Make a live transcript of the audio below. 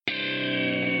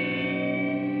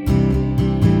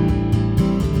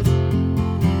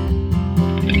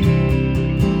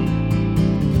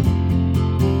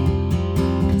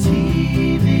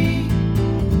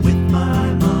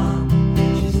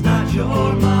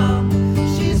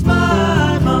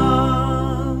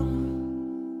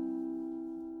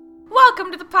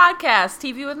podcast,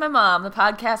 TV with my mom, the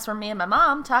podcast where me and my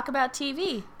mom talk about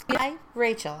TV. Hi,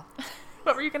 Rachel.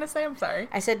 What were you going to say? I'm sorry.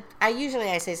 I said,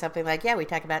 I say something like, yeah, we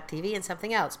talk about TV and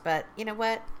something else, but you know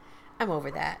what? I'm over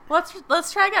that.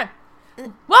 Let's try again.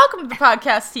 Welcome to the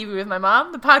podcast, TV with my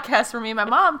mom, the podcast where me and my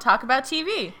mom talk about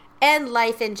TV. And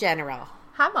life in general.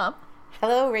 Hi, Mom.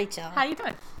 Hello, Rachel. How you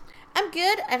doing? I'm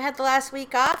good. I've had the last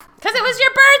week off. Because it was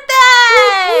your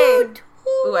birthday! Woot, woot.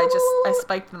 Ooh, I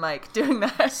spiked the mic doing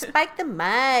that. Spike the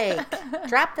mic.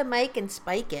 Drop the mic and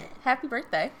spike it. Happy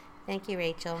birthday. Thank you,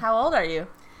 Rachel. How old are you?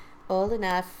 Old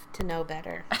enough to know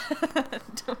better.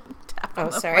 Don't tap on Oh,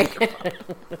 the sorry.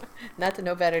 microphone. Not to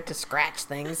know better, to scratch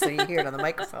things so you hear it on the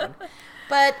microphone.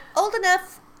 But old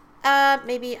enough,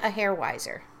 maybe a hair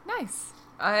wiser. Nice.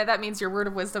 That means your word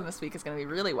of wisdom this week is going to be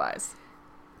really wise.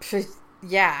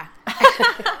 Yeah.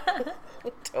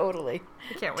 Totally.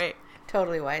 I can't wait.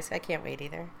 Totally wise. I can't wait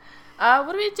either.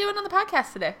 What are we doing on the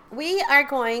podcast today? We are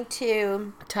going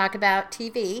to talk about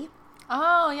TV.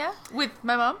 Oh, yeah? With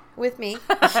my mom? With me.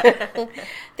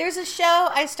 There's a show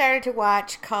I started to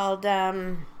watch called, oh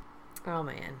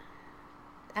man.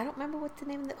 I don't remember what the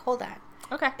name of it. Hold on.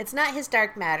 Okay. It's not His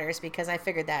Dark Matters because I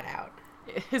figured that out.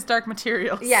 His Dark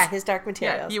Materials. Yeah, His Dark Yeah,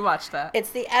 Materials. you watched that. It's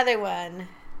the other one.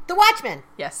 The Watchmen.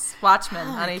 Yes, Watchmen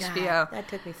Oh on my HBO. God, that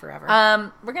took me forever.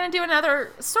 We're going to do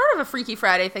another sort of a Freaky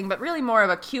Friday thing, but really more of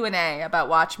a Q&A about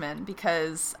Watchmen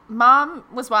because Mom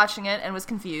was watching it and was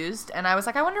confused, and I was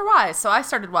like, I wonder why. So I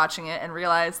started watching it and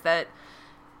realized that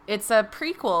it's a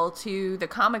prequel to the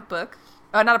comic book.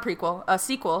 Not a prequel, a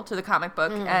sequel to the comic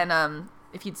book. And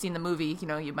if you'd seen the movie,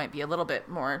 you might be a little bit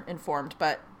more informed,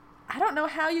 but I don't know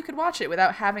how you could watch it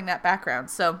without having that background.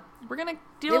 So we're going to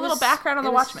do a little background on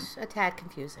the Watchmen. A tad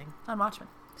confusing. On Watchmen.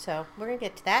 So we're going to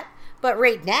get to that. But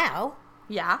right now,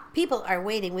 Yeah. people are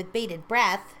waiting with bated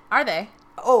breath. Are they?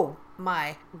 Oh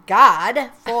my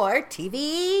God, for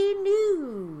TV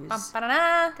news.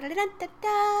 Ba-ba-da-da.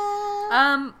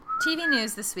 Da-da-da-da-da. TV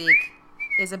news this week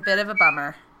is a bit of a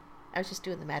bummer. I was just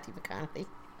doing the Matthew McConaughey.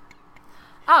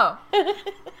 Oh.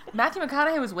 Matthew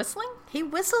McConaughey was whistling? He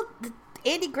whistled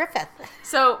Andy Griffith.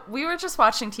 So we were just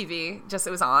watching TV, it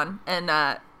was on, and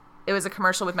it was a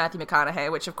commercial with Matthew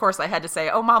McConaughey, which of course I had to say,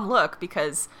 oh, Mom, look,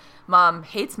 because Mom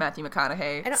hates Matthew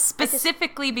McConaughey,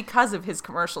 specifically because of his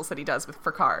commercials that he does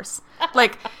for cars.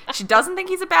 Like, she doesn't think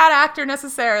he's a bad actor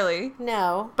necessarily.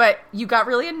 No. But you got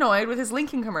really annoyed with his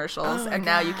Lincoln commercials, and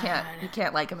now you God.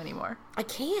 can't like him anymore. I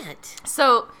can't.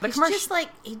 So the He's commercial, just like,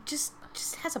 he just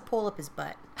has a pole up his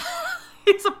butt.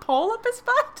 he's a pole up his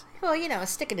butt. Well, a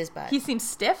stick in his butt. He seems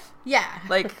stiff. Yeah.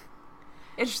 Like,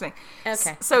 interesting.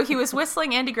 Okay. So he was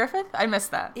whistling Andy Griffith? I missed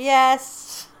that.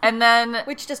 Yes. And then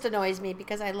Which just annoys me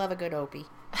because I love a good Opie.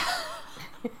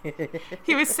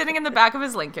 he was sitting in the back of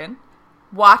his Lincoln,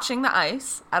 watching the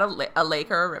ice at a lake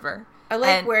or a river. A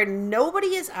lake And- where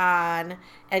nobody is on,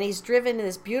 and he's driven in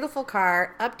this beautiful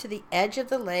car up to the edge of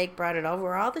the lake, brought it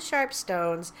over all the sharp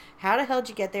stones. How the hell did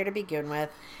you get there to begin with?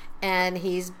 And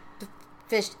he's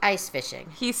ice fishing.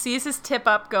 He sees his tip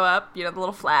up go up, the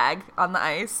little flag on the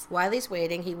ice. While he's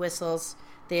waiting, he whistles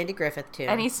the Andy Griffith tune.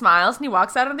 And he smiles and he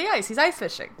walks out on the ice. He's ice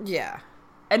fishing. Yeah.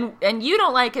 And you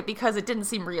don't like it because it didn't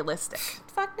seem realistic.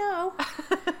 Fuck no.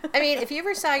 I mean, if you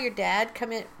ever saw your dad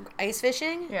come in ice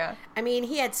fishing, Yeah. I mean,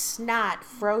 he had snot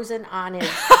frozen on his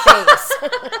face.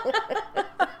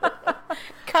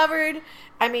 Covered,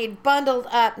 bundled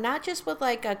up, not just with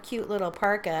like a cute little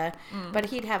parka, but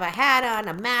he'd have a hat on,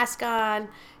 a mask on.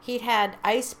 He'd had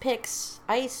ice picks,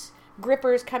 ice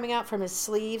grippers coming out from his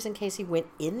sleeves in case he went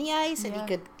in the ice and he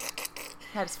could...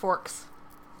 Had his forks.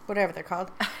 Whatever they're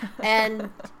called. And,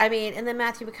 and then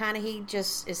Matthew McConaughey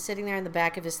just is sitting there in the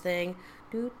back of his thing.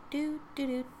 Do, do, do,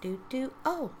 do, do, do.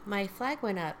 Oh, my flag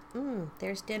went up.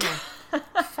 There's dinner.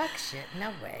 Fuck shit.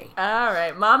 No way. All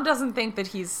right. Mom doesn't think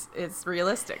that it's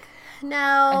realistic.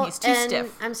 No. And he's too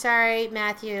stiff. I'm sorry,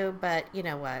 Matthew, but you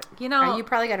know what? You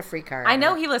probably got a free card. I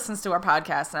know he listens to our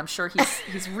podcast, and I'm sure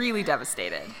he's really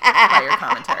devastated by your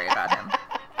commentary about him.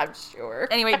 I'm sure.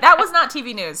 Anyway, that was not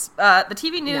TV news. The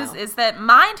TV news No. is that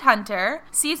Mindhunter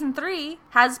Season 3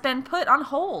 has been put on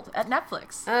hold at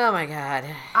Netflix. Oh, my God.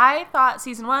 I thought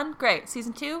Season 1, great.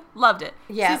 Season 2, loved it.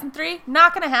 Yeah. Season 3,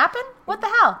 not going to happen? What the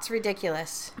hell? It's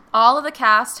ridiculous. All of the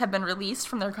cast have been released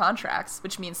from their contracts,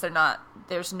 which means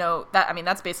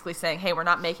that's basically saying, hey, we're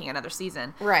not making another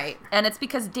season. Right. And it's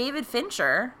because David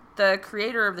Fincher, the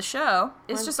creator of the show,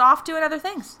 is just off doing other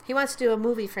things. He wants to do a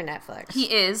movie for Netflix. He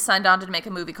is signed on to make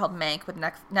a movie called Mank with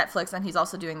Netflix, and he's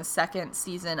also doing the second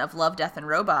season of Love, Death, and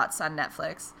Robots on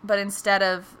Netflix. But instead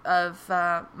of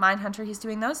Mindhunter, he's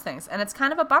doing those things, and it's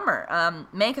kind of a bummer.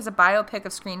 Mank is a biopic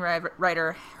of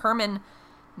screenwriter Herman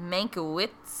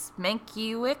Mankiewicz.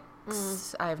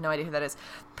 I have no idea who that is.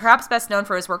 Perhaps best known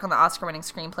for his work on the Oscar-winning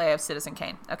screenplay of Citizen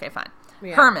Kane. Okay, fine.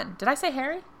 Yeah. Herman. Did I say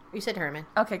Harry? You said Herman.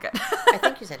 Okay, good. I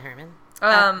think you said Herman.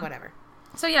 Whatever.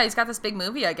 So yeah, he's got this big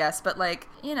movie, I guess. But like,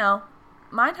 you know,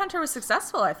 Mindhunter was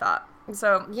successful, I thought.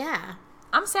 So yeah.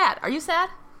 I'm sad. Are you sad?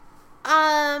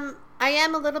 I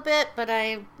am a little bit, but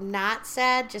I'm not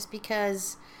sad just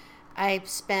because I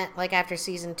spent, like, after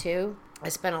season 2, I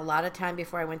spent a lot of time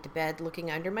before I went to bed looking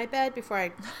under my bed before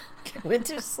I went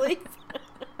to sleep.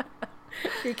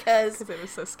 Because it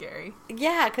was so scary.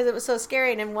 Yeah, because it was so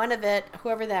scary. And in one of it,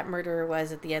 whoever that murderer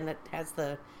was at the end that has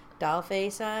the doll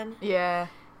face on. Yeah.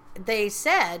 They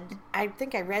said, I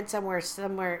think I read somewhere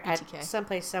BTK.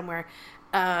 someplace somewhere,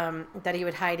 that he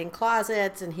would hide in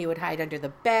closets and he would hide under the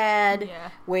bed,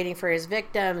 waiting for his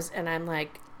victims. And I'm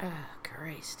like, oh,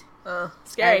 Christ.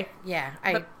 Scary.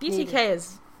 But BTK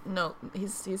is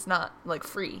he's not like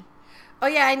free. Oh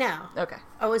yeah, I know. Okay.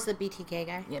 Oh, is the BTK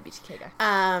guy? Yeah, BTK guy.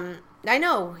 I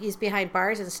know he's behind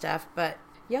bars and stuff, but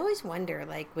you always wonder,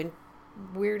 like, when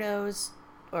weirdos,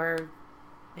 or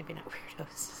maybe not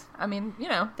weirdos. I mean, you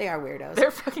know, they are weirdos. They're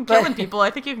fucking killing people.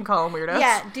 I think you can call them weirdos.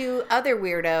 Yeah. Do other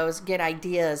weirdos get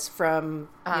ideas from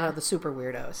the super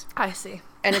weirdos? I see.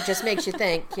 And it just makes you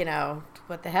think,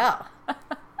 what the hell?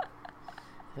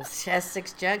 It's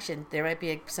Essex Junction. There might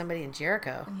be somebody in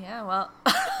Jericho. Yeah, well.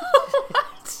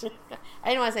 I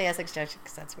didn't want to say Essex Junction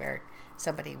because that's where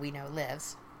somebody we know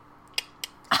lives.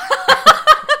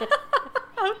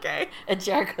 Okay. And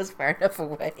Jericho's far enough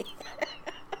away.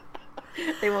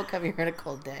 They won't come here on a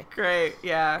cold day. Great,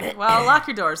 yeah. Well, lock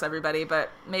your doors, everybody, but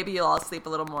maybe you'll all sleep a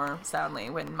little more soundly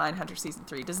when Mindhunter Season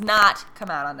 3 does not come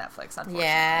out on Netflix, unfortunately.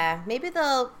 Yeah, maybe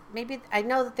I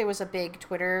know that there was a big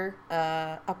Twitter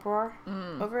uproar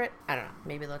over it. I don't know.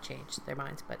 Maybe they'll change their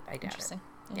minds, but I doubt it.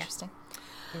 Interesting.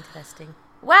 Interesting.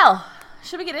 Well,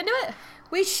 should we get into it?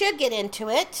 We should get into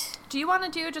it. Do you want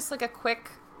to do just like a quick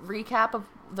recap of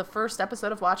the first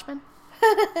episode of Watchmen?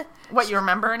 What you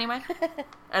remember anyway,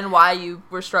 and why you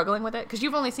were struggling with it, because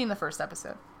you've only seen the first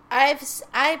episode.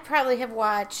 I probably have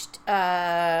watched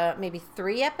maybe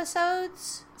 3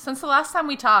 episodes since the last time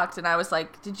we talked, and I was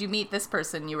like, "Did you meet this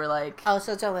person?" You were like, "Oh,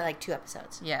 so it's only like 2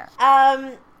 episodes." Yeah.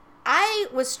 I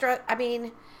was struck. I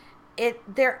mean,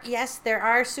 there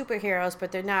are superheroes,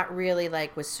 but they're not really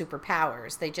like with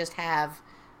superpowers. They just have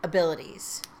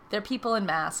abilities. They're people in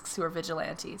masks who are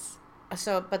vigilantes.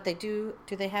 So, but do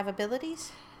they have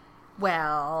abilities?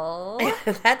 Well,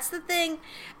 that's the thing.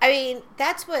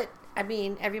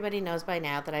 Everybody knows by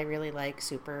now that I really like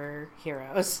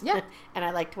superheroes. Yeah. And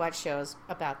I like to watch shows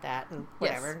about that and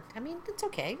whatever. Yes. I mean, it's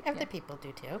okay. Other people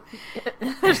do too.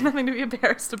 There's nothing to be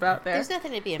embarrassed about there. There's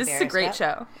nothing to be embarrassed about. This is a great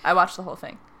show. I watched the whole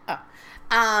thing.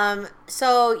 Oh.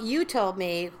 So you told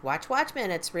me, watch Watchmen.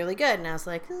 It's really good. And I was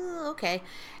like, oh, okay.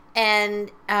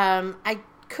 And I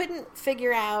couldn't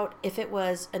figure out if it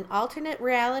was an alternate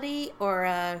reality or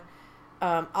a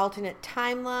alternate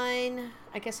timeline.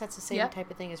 I guess that's the same type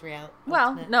of thing as reality.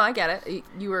 Well, no, I get it.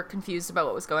 You were confused about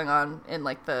what was going on in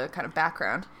like the kind of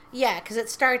background. Yeah, because it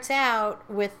starts out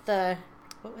with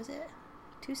what was it?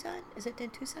 Tucson? Is it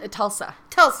in Tucson? Tulsa.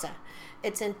 Tulsa.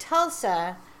 It's in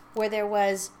Tulsa where there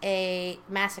was a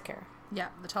massacre. Yeah,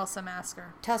 the Tulsa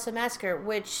Massacre. Tulsa Massacre,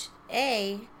 which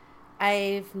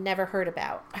I've never heard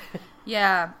about.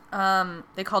 Yeah,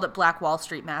 they called it Black Wall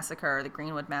Street Massacre, or the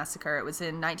Greenwood Massacre. It was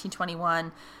in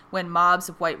 1921 when mobs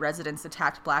of white residents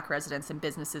attacked black residents and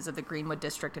businesses of the Greenwood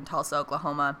District in Tulsa,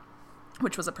 Oklahoma,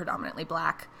 which was a predominantly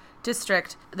black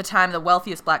district. At the time, the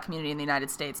wealthiest black community in the United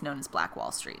States, known as Black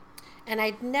Wall Street. And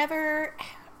I'd never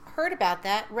heard about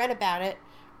that, read about it,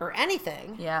 or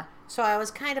anything. Yeah. So I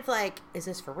was kind of like, is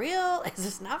this for real? Is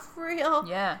this not for real?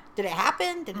 Yeah. Did it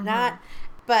happen? Did it not?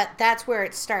 But that's where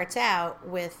it starts out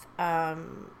with a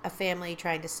family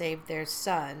trying to save their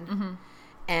son. Mm-hmm.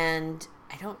 And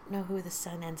I don't know who the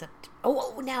son ends up...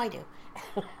 Oh, now I do.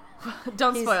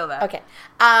 Don't spoil that. Okay.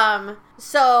 And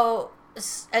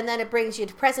then it brings you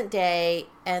to present day,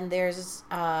 and there's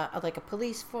like a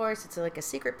police force. It's like a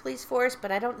secret police force,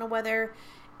 but I don't know whether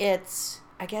it's...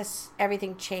 I guess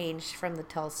everything changed from the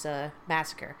Tulsa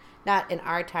Massacre. Not in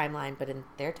our timeline, but in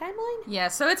their timeline? Yeah,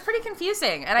 so it's pretty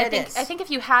confusing. And I think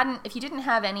if you didn't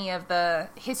have any of the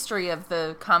history of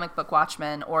the comic book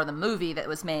Watchmen or the movie that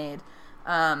was made,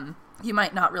 you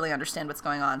might not really understand what's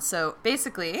going on. So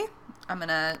basically, I'm going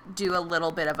to do a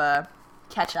little bit of a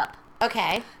catch up.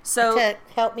 Okay. So to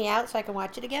help me out so I can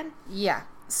watch it again? Yeah.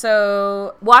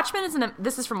 So Watchmen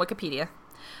this is from Wikipedia.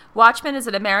 Watchmen is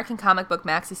an American comic book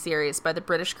maxi series by the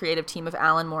British creative team of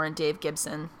Alan Moore and Dave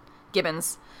Gibson.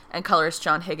 Gibbons and colorist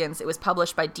John Higgins. It was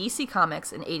published by DC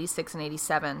Comics in 86 and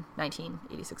 87,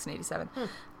 1986 and 87.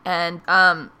 And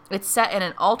it's set in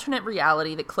an alternate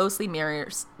reality that closely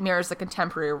mirrors the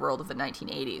contemporary world of the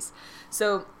 1980s.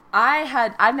 So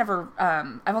I've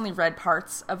only read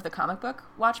parts of the comic book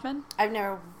Watchmen. I've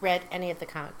never read any of the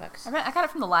comic books. I got it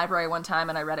from the library one time,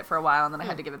 and I read it for a while, and then I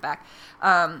had to give it back.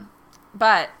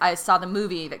 But I saw the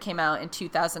movie that came out in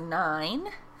 2009,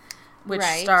 which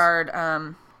starred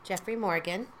Jeffrey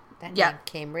Morgan. That name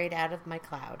came right out of my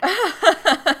cloud.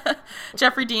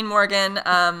 Jeffrey Dean Morgan,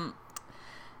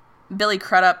 Billy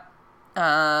Crudup,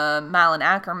 Malin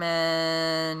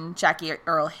Ackerman, Jackie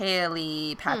Earle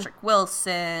Haley, Patrick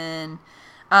Wilson.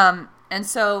 And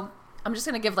so I'm just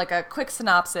going to give like a quick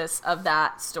synopsis of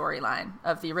that storyline,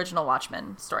 of the original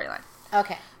Watchmen storyline.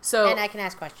 Okay. And I can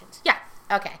ask questions. Yeah.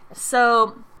 Okay.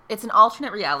 So it's an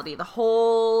alternate reality. The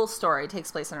whole story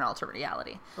takes place in an alternate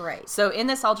reality. Right. So in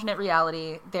this alternate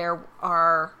reality, there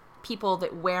are people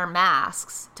that wear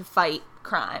masks to fight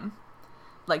crime,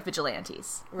 like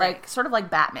vigilantes, like sort of like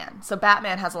Batman. So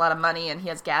Batman has a lot of money and he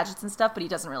has gadgets and stuff, but he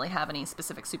doesn't really have any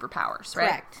specific superpowers, right?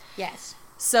 Correct. Yes.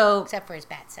 So except for his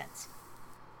bat sense.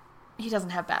 He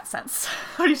doesn't have bat sense.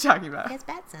 What are you talking about? He has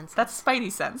bat sense. That's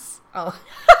Spidey sense. Oh.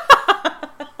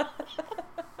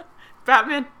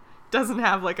 Batman doesn't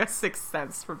have like a sixth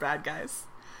sense for bad guys.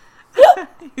 I thought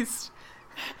he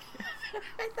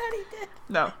did.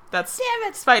 No, that's Damn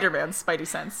it. Spider-Man's Spidey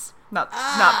sense, not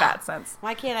bat sense.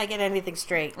 Why can't I get anything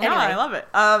straight? No, Anyway. I love it.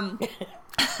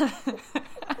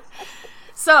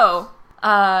 So,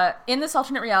 in this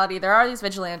alternate reality, there are these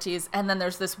vigilantes, and then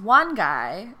there's this one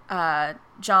guy,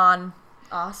 John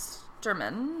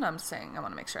Osterman. I want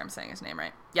to make sure I'm saying his name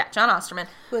right. Yeah, John Osterman.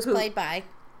 Who was played by?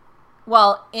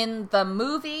 Well, in the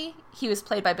movie, he was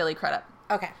played by Billy Crudup.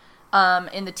 Okay.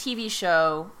 In the TV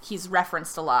show, he's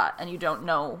referenced a lot, and you don't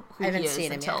know who he is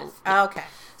until... Him yet. Oh, okay.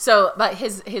 So, but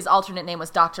his alternate name was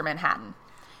Dr. Manhattan.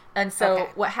 And so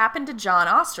what happened to John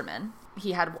Osterman,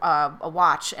 he had a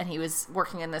watch, and he was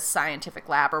working in this scientific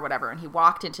lab or whatever, and he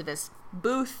walked into this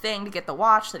booth thing to get the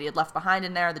watch that he had left behind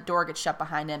in there. The door gets shut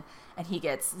behind him, and he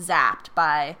gets zapped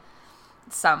by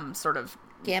some sort of...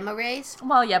 Gamma rays?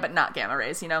 Well, yeah, but not gamma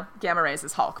rays, Gamma rays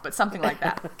is Hulk, but something like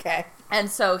that. Okay. And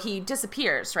so he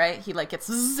disappears, right? He, gets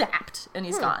zapped, and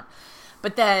he's gone.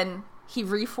 But then he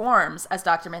reforms as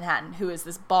Dr. Manhattan, who is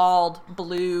this bald,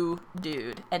 blue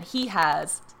dude. And he's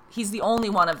the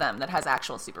only one of them that has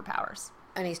actual superpowers.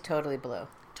 And he's totally blue.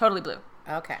 Totally blue.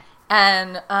 Okay.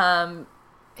 And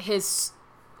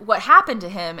what happened to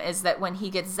him is that when he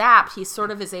gets zapped, he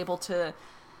sort of is able to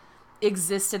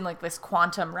exist in this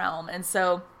quantum realm, and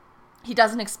so he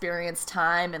doesn't experience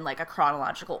time in a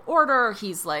chronological order.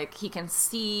 He's he can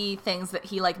see things that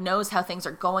he knows how things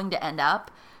are going to end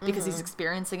up because he's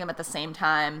experiencing them at the same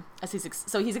time as he's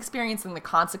experiencing the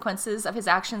consequences of his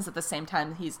actions at the same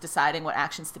time he's deciding what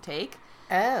actions to take.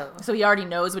 Oh. So he already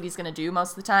knows what he's going to do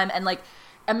most of the time, and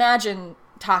imagine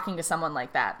talking to someone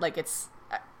like that.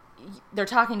 They're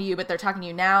talking to you, but they're talking to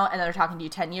you now, and then they're talking to you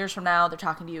 10 years from now. They're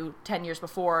talking to you 10 years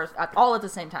before, all at the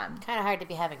same time. Kind of hard to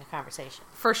be having a conversation.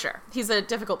 For sure. He's a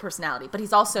difficult personality, but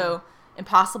he's also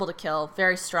impossible to kill,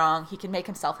 very strong. He can make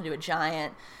himself into a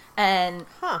giant. And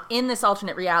in this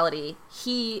alternate reality,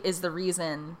 he is the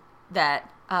reason that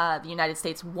the United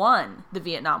States won the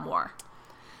Vietnam War.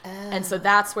 And so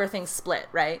that's where things split,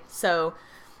 right? So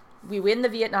we win the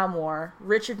Vietnam War.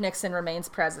 Richard Nixon remains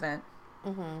president.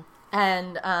 Mm-hmm.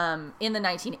 And in the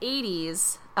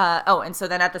 1980s, and so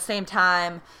then at the same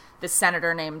time, this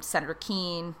senator named Senator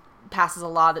Keene passes a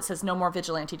law that says no more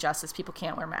vigilante justice, people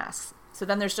can't wear masks. So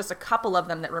then there's just a couple of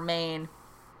them that remain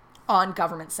on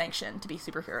government sanction to be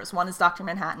superheroes. One is Dr.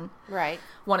 Manhattan. Right.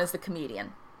 One is the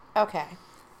Comedian. Okay.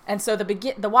 And so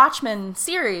the Watchmen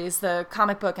series, the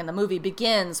comic book and the movie,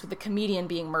 begins with the Comedian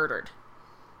being murdered.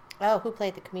 Oh, who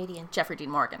played the Comedian? Jeffrey Dean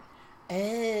Morgan.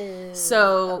 Oh,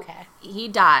 so he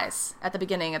dies at the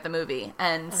beginning of the movie,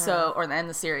 and or in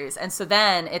the series, and so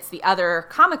then it's the other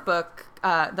comic book,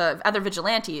 the other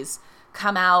vigilantes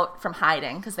come out from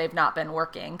hiding because they've not been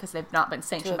working, because they've not been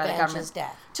sanctioned by the government, his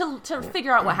death. to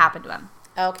figure out what happened to him.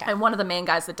 Okay. And one of the main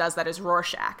guys that does that is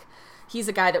Rorschach. He's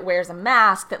a guy that wears a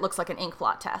mask that looks like an ink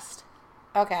blot test.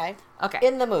 Okay.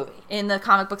 In the movie. In the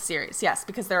comic book series, yes,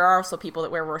 because there are also people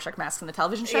that wear Rorschach masks in the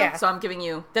television show. Yeah. So I'm giving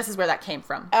you, this is where that came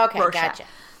from. Okay, Rorschach. Gotcha.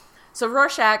 So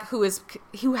Rorschach,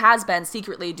 who has been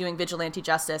secretly doing vigilante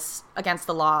justice against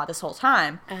the law this whole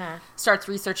time, starts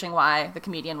researching why the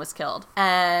Comedian was killed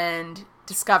and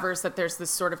discovers that there's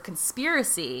this sort of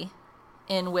conspiracy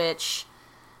in which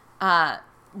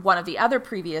one of the other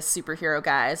previous superhero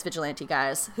guys, vigilante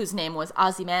guys, whose name was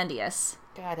Ozymandias.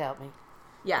 God help me.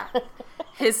 Yeah.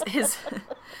 His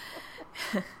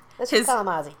Let's just call him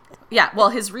Ozzy. yeah, well,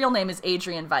 his real name is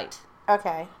Adrian Veidt.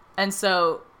 Okay. And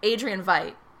so Adrian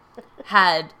Veidt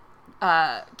had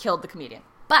killed the comedian.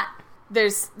 But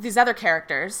there's these other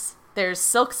characters. There's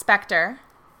Silk Spectre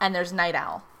and there's Night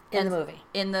Owl. In the movie.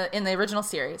 In the original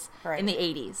series. Right. In the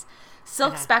 80s.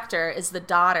 Silk Spectre is the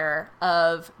daughter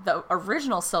of the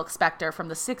original Silk Spectre from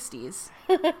the 60s,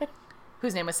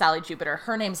 whose name was Sally Jupiter.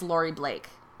 Her name's Laurie Blake.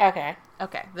 Okay.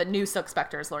 Okay, the new Silk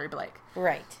Spectre is Laurie Blake.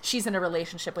 Right. She's in a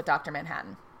relationship with Dr.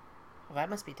 Manhattan. Well, that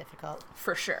must be difficult.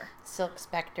 For sure. Silk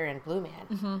Spectre and Blue Man.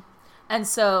 Mm-hmm. And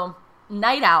so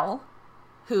Night Owl,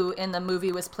 who in the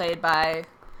movie was played by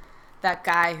that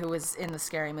guy who was in the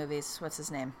Scary Movies. What's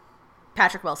his name?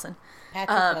 Patrick Wilson.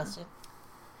 Patrick Wilson.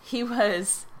 He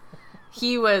was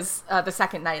the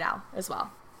second Night Owl as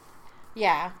well.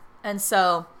 Yeah. And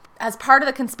so, as part of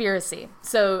the conspiracy,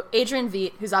 so Adrian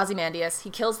Veidt, who's Ozymandias, he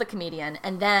kills the comedian,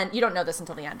 and then, you don't know this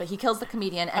until the end, but he kills the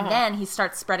comedian, and then he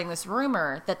starts spreading this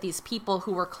rumor that these people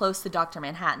who were close to Dr.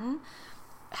 Manhattan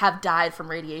have died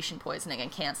from radiation poisoning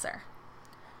and cancer.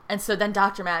 And so then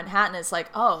Dr. Manhattan is like,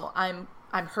 oh, I'm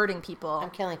hurting people. I'm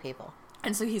killing people.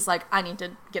 And so he's like, I need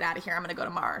to get out of here. I'm going to go to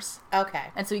Mars. Okay.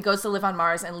 And so he goes to live on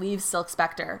Mars and leaves Silk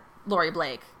Spectre, Laurie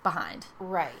Blake, behind.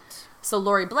 Right. So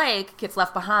Laurie Blake gets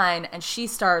left behind, and she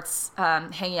starts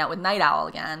hanging out with Night Owl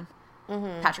again,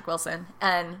 Patrick Wilson,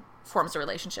 and forms a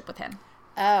relationship with him.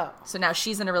 Oh. So now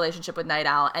she's in a relationship with Night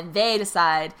Owl, and they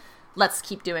decide, let's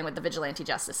keep doing with the vigilante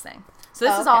justice thing. So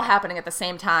this is all happening at the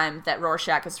same time that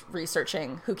Rorschach is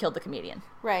researching who killed the comedian.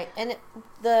 Right. And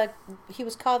he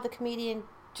was called the comedian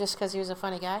just because he was a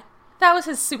funny guy? That was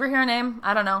his superhero name.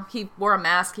 I don't know. He wore a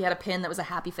mask. He had a pin that was a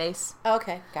happy face.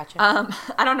 Okay, gotcha.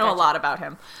 I don't know a lot about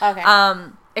him. Okay.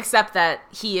 Except that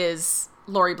he is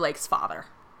Laurie Blake's father.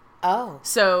 Oh.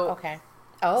 So okay.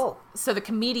 Oh. So the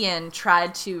comedian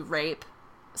tried to rape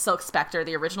Silk Spectre,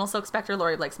 the original Silk Spectre,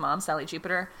 Laurie Blake's mom, Sally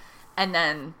Jupiter, and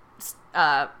then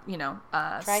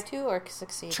tried to or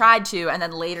succeed? Tried to, and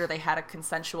then later they had a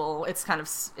consensual. It's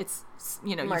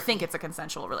you think it's a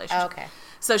consensual relationship. Okay.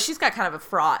 So she's got kind of a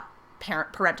fraught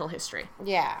parental history.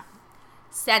 Yeah.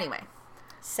 Anyway.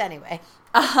 So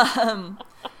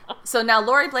now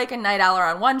Laurie Blake and Night Owl are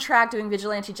on one track doing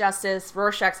vigilante justice.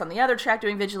 Rorschach's on the other track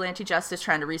doing vigilante justice,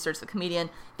 trying to research the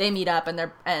comedian. They meet up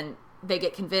and they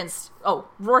get convinced. Oh,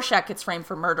 Rorschach gets framed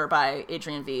for murder by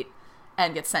Adrian Veidt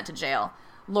and gets sent to jail.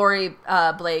 Laurie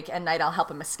Blake and Night Owl help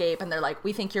him escape, and they're like,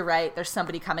 "We think you're right. There's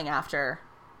somebody coming after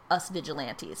us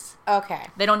vigilantes." Okay.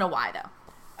 They don't know why though.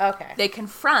 Okay. They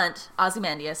confront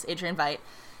Ozymandias, Adrian Veidt,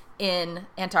 in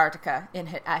Antarctica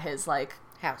at his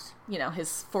house.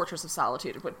 His fortress of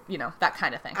solitude, that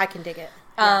kind of thing. I can dig it.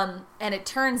 And it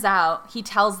turns out he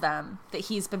tells them that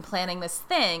he's been planning this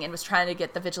thing and was trying to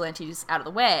get the vigilantes out of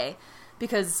the way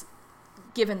because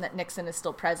given that Nixon is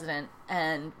still president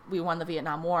and we won the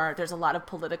Vietnam War, there's a lot of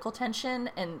political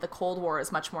tension and the Cold War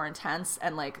is much more intense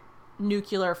and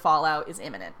nuclear fallout is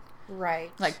imminent.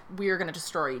 Right. We're going to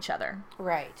destroy each other.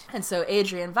 Right. And so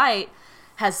Adrian Veidt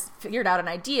has figured out an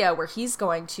idea where he's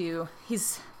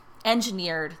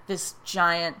engineered this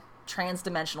giant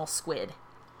transdimensional squid.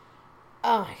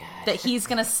 Oh my God. That he's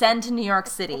going to send to New York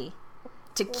City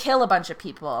to kill a bunch of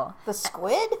people. The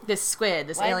squid? This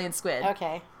alien squid.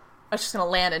 Okay. It's just going to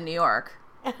land in New York.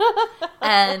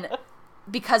 And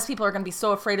because people are going to be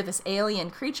so afraid of this alien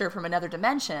creature from another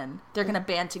dimension, they're going to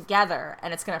band together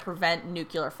and it's going to prevent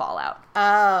nuclear fallout.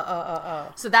 Oh.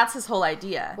 So that's his whole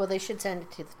idea. Well, they should send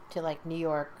it to New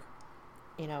York,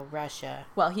 Russia.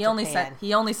 Well, he only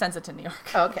sends it to New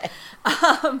York. Okay.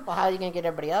 Well, how are you going to get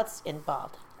everybody else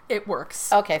involved? It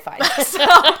works. Okay, fine.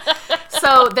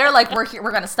 So they're like, we're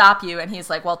going to stop you. And he's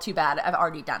like, well, too bad. I've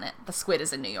already done it. The squid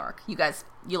is in New York. You guys,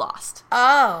 you lost.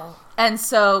 Oh. And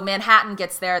so Manhattan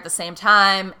gets there at the same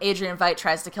time. Adrian Veidt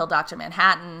tries to kill Dr.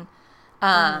 Manhattan.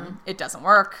 It doesn't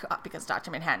work because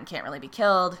Dr. Manhattan can't really be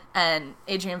killed. And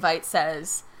Adrian Veidt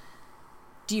says,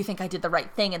 do you think I did the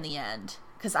right thing in the end?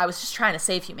 Because I was just trying to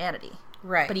save humanity.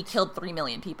 Right. But he killed 3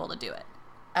 million people to do it.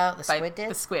 Oh, the squid did?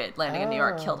 The squid landing in New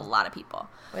York killed a lot of people.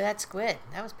 Well, that squid.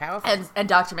 That was powerful. And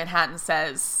Dr. Manhattan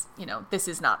says, this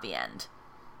is not the end.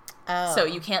 Oh. So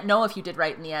you can't know if you did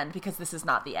right in the end because this is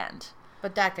not the end.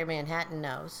 But Dr. Manhattan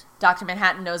knows. Dr.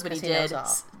 Manhattan knows what he did.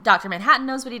 Dr. Manhattan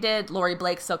knows what he did. Laurie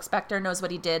Blake, Silk Spectre knows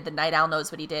what he did. The Night Owl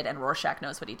knows what he did. And Rorschach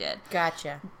knows what he did.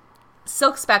 Gotcha.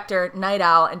 Silk Spectre, Night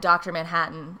Owl, and Dr.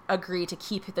 Manhattan agree to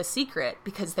keep the secret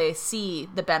because they see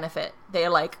the benefit. They're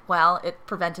like, well, it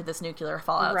prevented this nuclear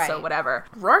fallout, so whatever.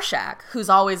 Rorschach, who's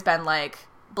always been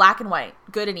black and white,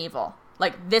 good and evil,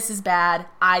 Like, this is bad.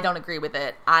 I don't agree with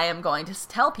it. I am going to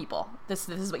tell people this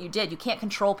is what you did. You can't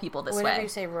control people this Whenever way. you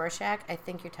say Rorschach, I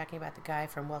think you're talking about the guy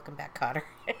from Welcome Back, Kotter.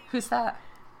 Who's that?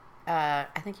 I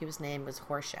think his name was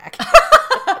Horseshack.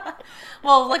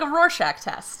 Well, like a Rorschach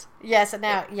test. Yes, and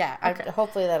now, yeah. Okay.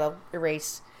 Hopefully that'll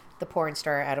erase the porn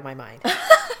star out of my mind.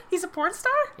 He's a porn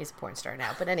star? He's a porn star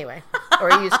now, but anyway. Or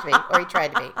he used to be, or he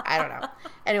tried to be. I don't know.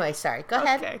 Anyway, sorry. Go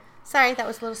ahead. Okay. Sorry, that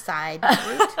was a little side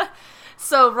route.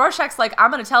 So Rorschach's like,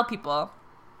 I'm going to tell people,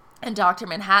 and Dr.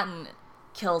 Manhattan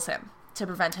kills him to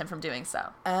prevent him from doing so.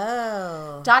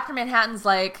 Oh. Dr. Manhattan's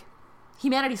like,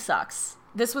 humanity sucks.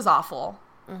 This was awful.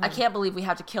 I can't believe we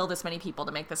have to kill this many people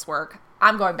to make this work.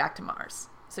 I'm going back to Mars.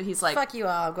 So he's like, Fuck you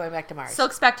all, I'm going back to Mars.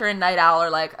 Silk Spectre and Night Owl are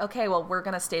like, okay, well, we're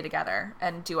going to stay together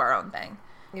and do our own thing.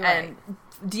 You're and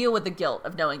deal with the guilt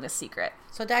of knowing this secret.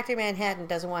 So Dr. Manhattan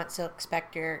doesn't want Silk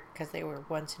Spectre, because they were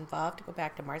once involved, to go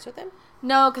back to Mars with him?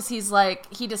 No, because he's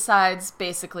like, he decides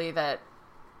basically that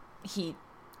he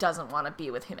doesn't want to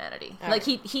be with humanity. All like,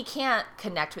 right. he can't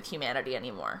connect with humanity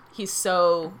anymore. He's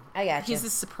so... I gotcha. He's the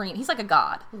supreme... He's like a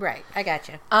god. Right, I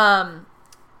gotcha.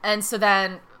 And so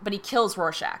then... But he kills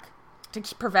Rorschach to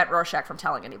prevent Rorschach from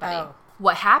telling anybody. Oh.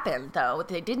 What happened, though, what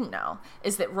they didn't know,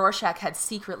 is that Rorschach had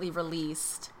secretly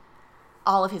released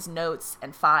all of his notes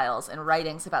and files and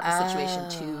writings about the situation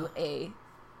to a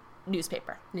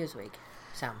newspaper. Newsweek.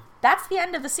 Some. That's the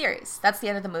end of the series. That's the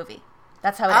end of the movie.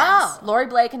 That's how it Oh. ends. Laurie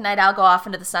Blake and Night Owl go off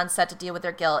into the sunset to deal with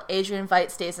their guilt. Adrian Veidt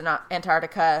stays in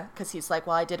Antarctica because he's like,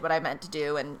 well, I did what I meant to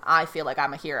do, and I feel like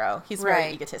I'm a hero. He's very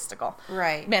Right. egotistical.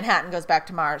 Right. Manhattan goes back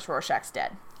to Mars. Rorschach's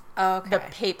dead. Okay. The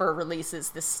paper releases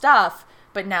this stuff,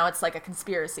 but now it's like a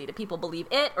conspiracy. Do people believe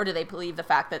it, or do they believe the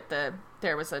fact that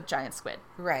there was a giant squid?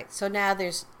 Right. So now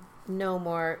there's no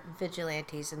more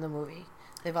vigilantes in the movie.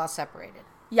 They've all separated.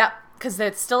 Yep, because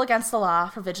it's still against the law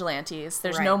for vigilantes.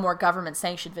 There's no Right. more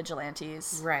government-sanctioned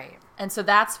vigilantes. Right. And so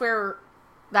that's where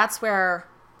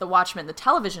The Watchmen, the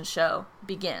television show,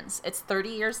 begins. It's 30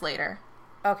 years later,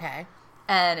 Okay.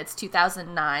 and it's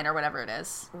 2009 or whatever it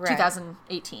is. Right.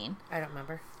 2018. I don't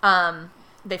remember.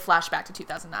 They flash back to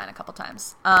 2009 a couple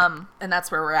times. And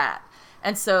that's where we're at.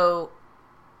 And so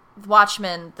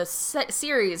Watchmen, the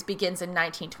series, begins in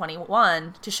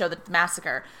 1921 to show the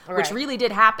massacre, which Right. really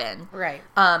did happen. Right.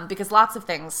 Because lots of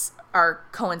things are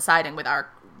coinciding with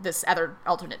this other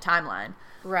alternate timeline.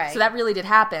 Right. So that really did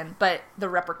happen, but the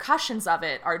repercussions of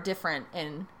it are different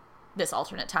in this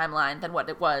alternate timeline than what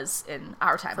it was in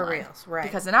our timeline. For reals, right.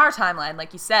 Because in our timeline,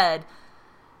 like you said,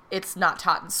 it's not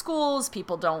taught in schools,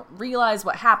 people don't realize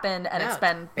what happened, and No, it's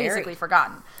been buried. basically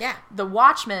forgotten. Yeah. The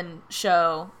Watchmen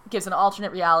show gives an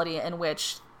alternate reality in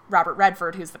which Robert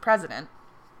Redford, who's the president,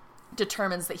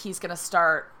 determines that he's going to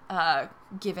start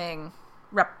giving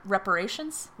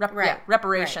reparations? Right. Yeah,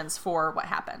 reparations for what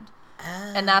happened.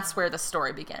 Oh. And that's where the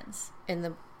story begins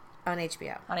On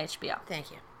HBO. on HBO.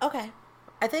 Thank you. Okay.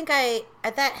 I think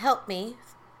that helped me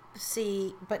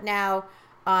see, but now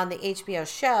on the HBO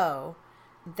show,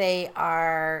 they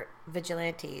are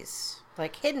vigilantes,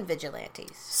 like hidden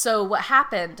vigilantes. So what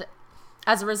happened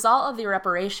as a result of the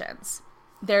reparations,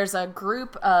 there's a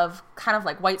group of kind of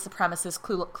like white supremacist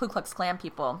Ku Klux Klan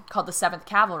people called the 7th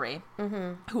Cavalry,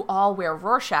 who all wear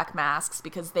Rorschach masks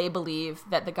because they believe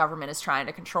that the government is trying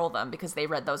to control them because they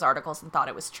read those articles and thought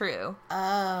it was true.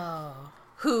 Oh.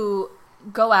 Who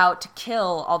go out to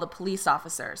kill all the police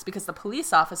officers because the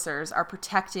police officers are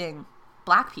protecting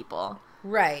black people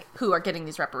Right. who are getting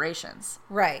these reparations.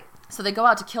 Right. So they go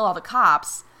out to kill all the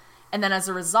cops, and then as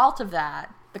a result of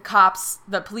that,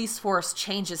 the police force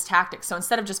changes tactics. So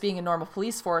instead of just being a normal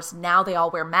police force, now they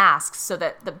all wear masks so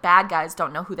that the bad guys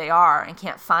don't know who they are and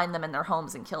can't find them in their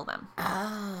homes and kill them.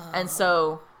 Oh. And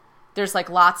so there's like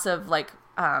lots of like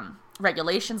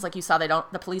regulations, like you saw,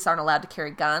 the police aren't allowed to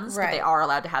carry guns, but Right. they are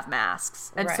allowed to have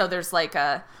masks. And so Right. there's like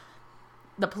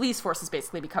the police force has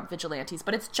basically become vigilantes,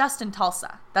 but it's just in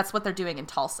Tulsa. That's what they're doing in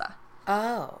Tulsa.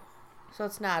 Oh. So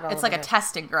it's not all It's like a the-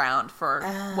 testing ground for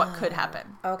what could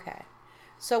happen. Okay.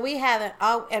 So we haven't,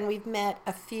 and we've met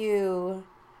a few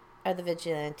of the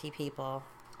vigilante people.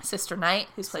 Sister Knight,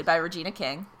 who's played by Regina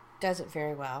King, Does it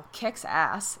very well. kicks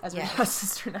ass as we Yes. know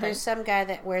Sister Knight. There's some guy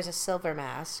that wears a silver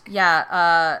mask.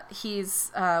 Yeah,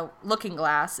 he's Looking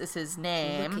Glass is his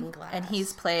name, Looking Glass. and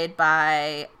he's played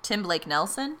by Tim Blake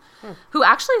Nelson, who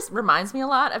actually reminds me a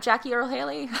lot of Jackie Earle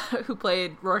Haley, who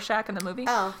played Rorschach in the movie.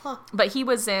 Oh, huh. But he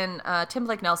was in Tim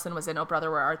Blake Nelson was in Oh Brother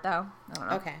Where Art Thou? I don't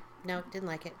know. Okay. No, didn't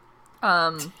like it.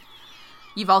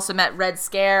 You've also met Red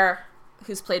Scare,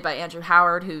 who's played by Andrew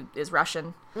Howard, who is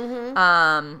Russian.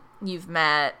 Mm-hmm. You've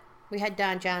met We had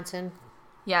Don Johnson.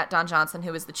 Don Johnson,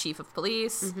 who is the chief of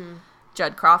police,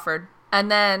 Judd Crawford. And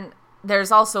then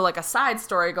there's also like a side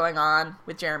story going on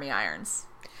with Jeremy Irons.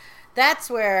 That's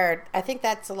where I think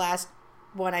that's the last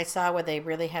one I saw where they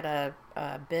really had a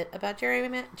bit about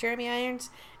Jeremy Irons,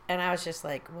 and I was just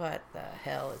like, what the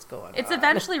hell is going on? It's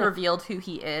eventually revealed who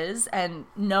he is, and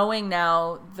knowing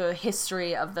now the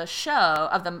history of the show,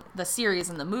 of the series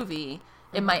and the movie,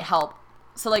 it might help.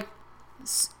 So like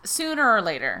sooner or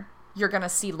later, you're going to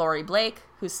see Laurie Blake,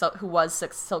 who was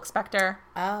Silk Spectre.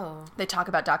 Oh. They talk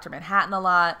about Dr. Manhattan a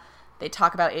lot. They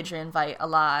talk about Adrian Veidt a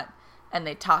lot. And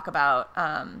they talk about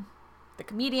the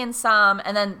comedian some.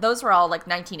 And then those were all like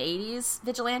 1980s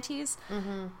vigilantes.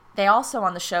 Mm-hmm. They also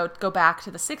on the show go back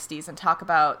to the 60s and talk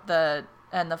about the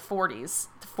 40s,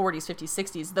 50s,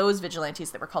 60s, those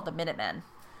vigilantes that were called the Minutemen.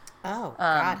 Oh,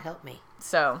 God help me.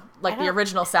 So like the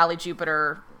original Sally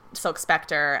Jupiter, Silk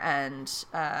Spectre, and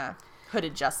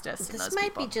Hooded Justice. This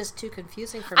might be just too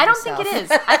confusing for I myself. don't think it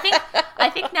is. I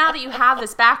think now that you have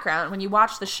this background, when you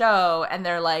watch the show and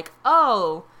they're like,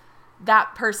 oh,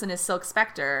 that person is Silk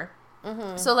Spectre.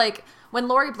 Mm-hmm. So like when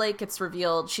Laurie Blake gets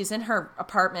revealed, she's in her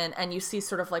apartment and you see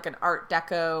sort of like an Art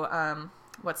Deco,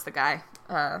 what's the guy?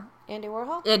 Andy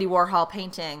Warhol? Andy Warhol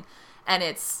painting. And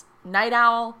it's Night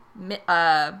Owl,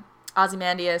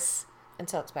 Ozymandias, and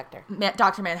Silk Spectre.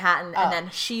 Dr. Manhattan, and then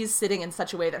she's sitting in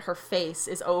such a way that her face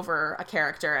is over a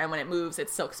character, and when it moves,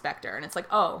 it's Silk Spectre. And it's like,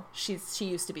 oh, she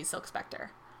used to be Silk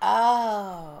Spectre.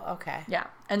 Oh, okay. Yeah.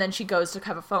 And then she goes to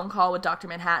have a phone call with Dr.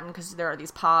 Manhattan because there are these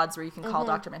pods where you can call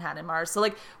Dr. Manhattan and Mars. So,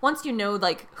 like, once you know,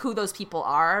 like, who those people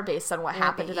are based on what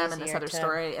happened to them in this other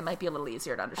story, it might be a little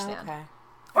easier to understand. Okay.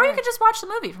 Or you could just watch the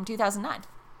movie from 2009.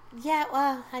 Yeah,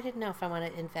 well, I didn't know if I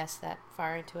want to invest that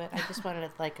far into it. I just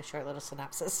wanted, like, a short little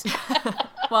synopsis.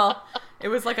 Well, it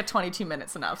was like a 22-minute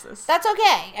synopsis. That's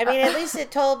okay. I mean, at least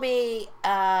it told me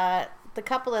the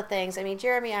couple of things. I mean,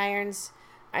 Jeremy Irons,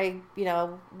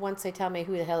 once they tell me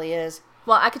who the hell he is.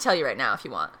 Well, I could tell you right now if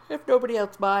you want. If nobody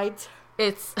else minds.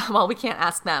 Well, we can't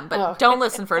ask them, but don't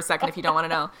listen for a second if you don't want to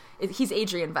know. He's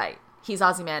Adrian Veidt. He's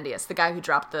Ozymandias, the guy who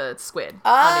dropped the squid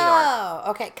on New York. Oh,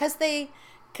 okay.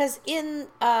 Because in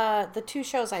the two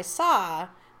shows I saw,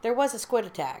 there was a squid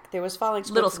attack. There was falling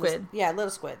squids. Little squid. Little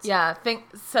squids. Yeah,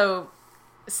 so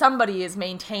somebody is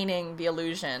maintaining the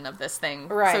illusion of this thing.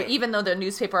 Right. So even though the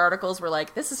newspaper articles were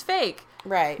like, this is fake.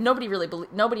 Right. Nobody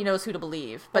knows who to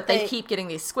believe. But they keep getting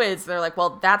these squids. They're like,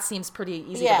 well, that seems pretty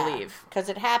easy to believe. Because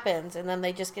it happens, and then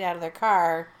they just get out of their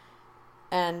car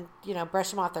and,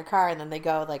 brush them off their car, and then they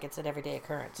go like it's an everyday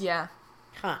occurrence. Yeah.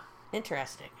 Huh.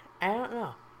 Interesting. I don't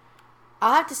know.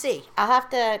 I'll have to see.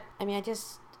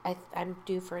 I'm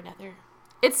due for another.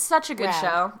 It's such a good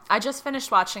show. I just finished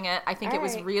watching it. I think it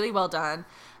was really well done.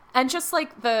 And just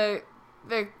like the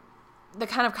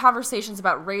kind of conversations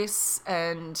about race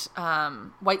and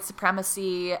white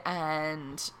supremacy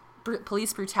and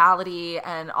police brutality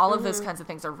and all of those kinds of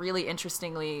things are really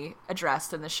interestingly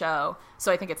addressed in the show.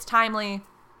 So I think it's timely.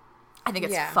 I think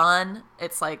it's fun.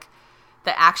 It's like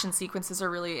the action sequences are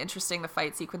really interesting. The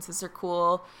fight sequences are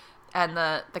cool. And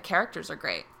the characters are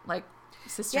great. Like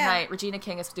Sister Night, Regina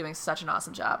King is doing such an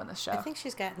awesome job in this show. I think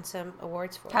she's gotten some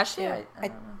awards for it. Has she? I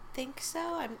think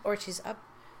so. Or she's up.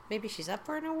 Maybe she's up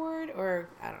for an award, or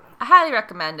I don't know. I highly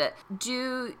recommend it.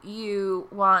 Do you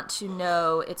want to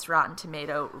know its Rotten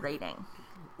Tomato rating?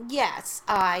 Yes,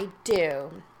 I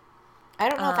do. I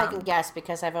don't know if I can guess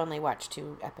because I've only watched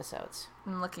 2 episodes.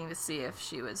 I'm looking to see if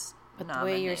she was nominated. The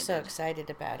way you're so excited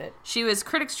about it. She was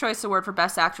Critics' Choice Award for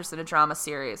Best Actress in a Drama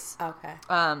Series. Okay.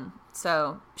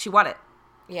 So she won it.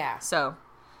 Yeah. So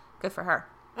good for her.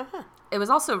 Uh-huh. It was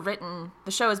also written,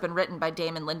 the show has been written by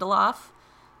Damon Lindelof.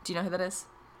 Do you know who that is?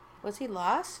 Was he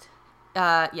Lost?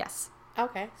 Yes.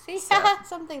 Okay. See,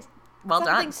 something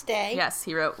done. Stay. Yes,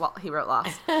 he wrote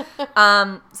Lost.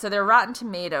 So their Rotten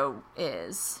Tomato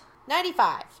is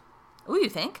 95. Ooh, you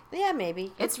think? Yeah,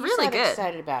 maybe. It's really good.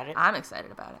 Excited about it. I'm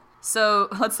excited about it. So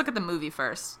let's look at the movie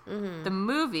first. Mm-hmm. The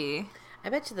movie. I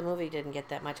bet you the movie didn't get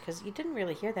that much because you didn't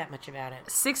really hear that much about it.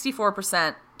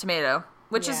 64% tomato,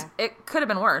 which is, it could have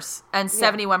been worse, and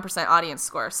 71% audience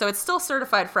score. So it's still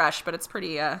certified fresh, but it's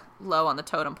pretty low on the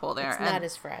totem pole there. It's not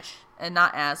as fresh. And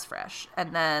not as fresh.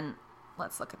 And then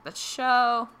let's look at the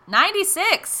show.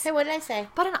 96! Hey, what did I say?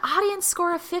 But an audience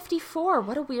score of 54.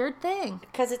 What a weird thing.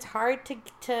 Because it's hard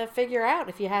to figure out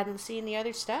if you hadn't seen the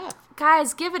other stuff.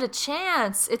 Guys, give it a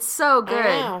chance. It's so good.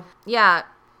 I know. Yeah.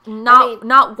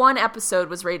 Not one episode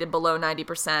was rated below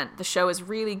 90%. The show is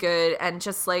really good, and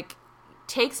just like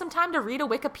take some time to read a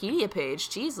Wikipedia page,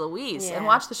 jeez Louise, and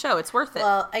watch the show. It's worth it.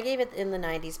 Well, I gave it in the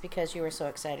 90s because you were so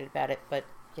excited about it, but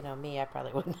me, I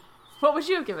probably wouldn't. What would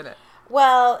you have given it?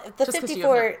 Well, the Just 'cause you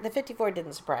have 54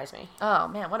 didn't surprise me. Oh,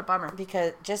 man, what a bummer.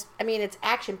 Because it's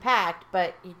action-packed,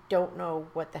 but you don't know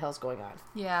what the hell's going on.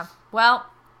 Yeah. Well,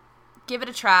 give it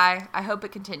a try. I hope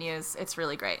it continues. It's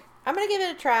really great. I'm going to give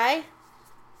it a try,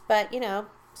 but,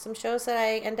 some shows that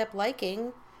I end up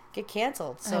liking get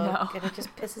canceled, so it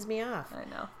just pisses me off. I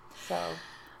know. So,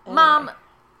 anyway. Mom,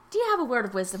 do you have a word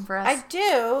of wisdom for us? I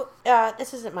do.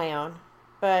 This isn't my own,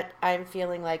 but I'm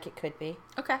feeling like it could be.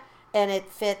 Okay. And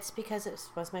it fits because it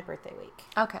was my birthday week.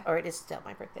 Okay. Or it is still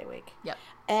my birthday week. Yep.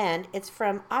 And it's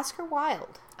from Oscar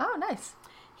Wilde. Oh, nice.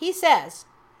 He says,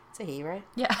 it's a he, right?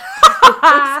 Yeah.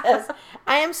 He says,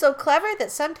 I am so clever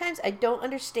that sometimes I don't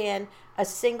understand a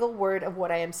single word of what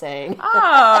I am saying. Oh,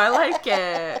 I like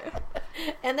it.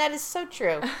 And that is so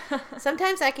true.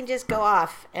 Sometimes I can just go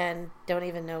off and don't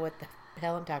even know what the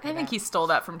hell I'm talking about. I think he stole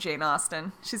that from Jane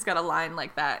Austen. She's got a line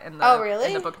like that in really?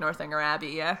 in the book Northanger Abbey,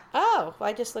 yeah. Oh, well,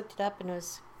 I just looked it up and it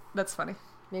was... That's funny.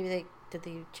 Maybe did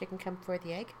the chicken come before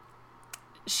the egg?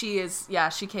 She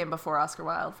came before Oscar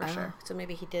Wilde, for sure. So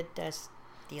maybe he did steal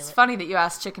It's it. funny that you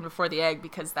asked chicken before the egg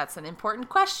because that's an important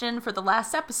question for the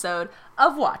last episode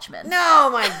of Watchmen. No,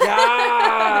 my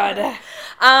God.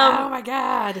 Oh, my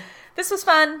God. This was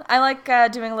fun. I like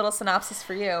doing a little synopsis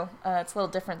for you. It's a little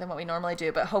different than what we normally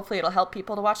do, but hopefully it'll help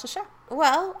people to watch the show.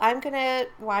 Well, I'm going to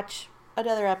watch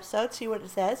another episode, see what it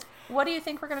says. What do you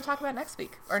think we're going to talk about next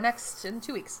week? Or next in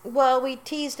 2 weeks? Well, we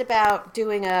teased about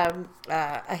doing a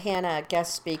Hannah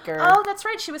guest speaker. Oh, that's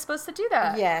right. She was supposed to do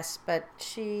that. Yes, but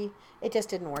it just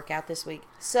didn't work out this week.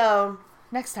 So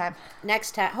Next time.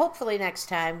 Hopefully next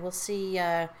time, we'll see.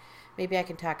 Maybe I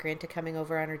can talk her into coming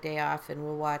over on her day off, and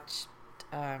we'll watch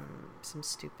some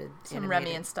stupid Some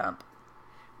Remy and Stump.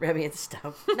 Remy and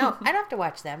Stump. No, I don't have to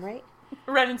watch them, right?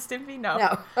 Ren and Stimpy? No.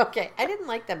 No. Okay. I didn't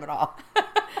like them at all.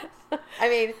 I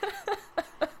mean,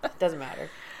 it doesn't matter.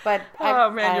 But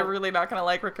you're really not gonna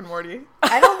like Rick and Morty.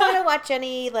 I don't want to watch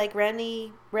any like Ren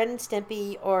and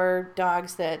Stimpy or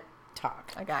dogs that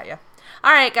talk. I got you.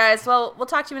 All right, guys. Well, we'll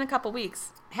talk to you in a couple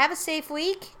weeks. Have a safe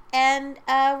week, and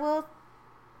we'll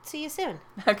see you soon.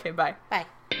 Okay. Bye. Bye.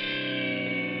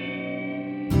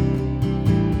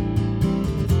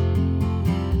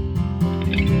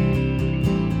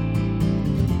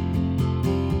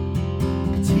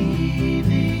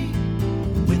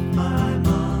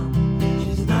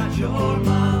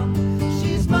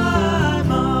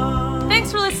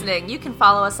 You can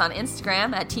follow us on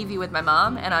Instagram at TV with my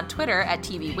mom and on Twitter at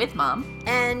TV with mom.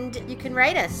 And you can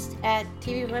write us at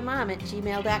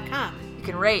tvwithmymom@gmail.com. You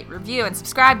can rate, review, and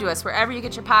subscribe to us wherever you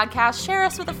get your podcasts. Share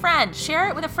us with a friend. Share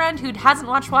it with a friend who hasn't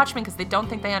watched Watchmen because they don't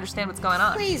think they understand what's going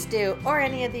on. Please do. Or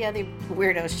any of the other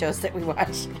weirdo shows that we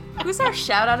watch. Who's our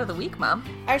shout out of the week, Mom?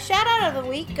 Our shout out of the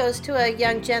week goes to a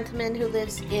young gentleman who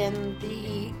lives in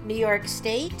the New York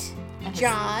State.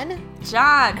 John.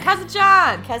 Cousin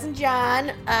John. Cousin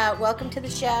John, welcome to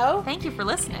the show. Thank you for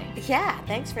listening. Yeah,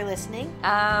 thanks for listening.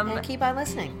 And keep on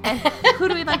listening. And who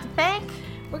do we like to thank?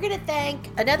 We're going to thank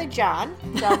another John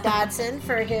Dodson,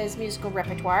 for his musical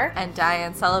repertoire. And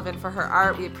Diane Sullivan for her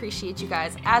art. We appreciate you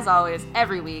guys, as always,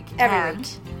 every week. And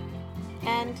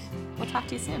we'll talk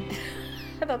to you soon.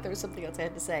 I thought there was something else I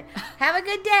had to say. Have a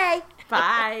good day.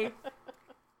 Bye.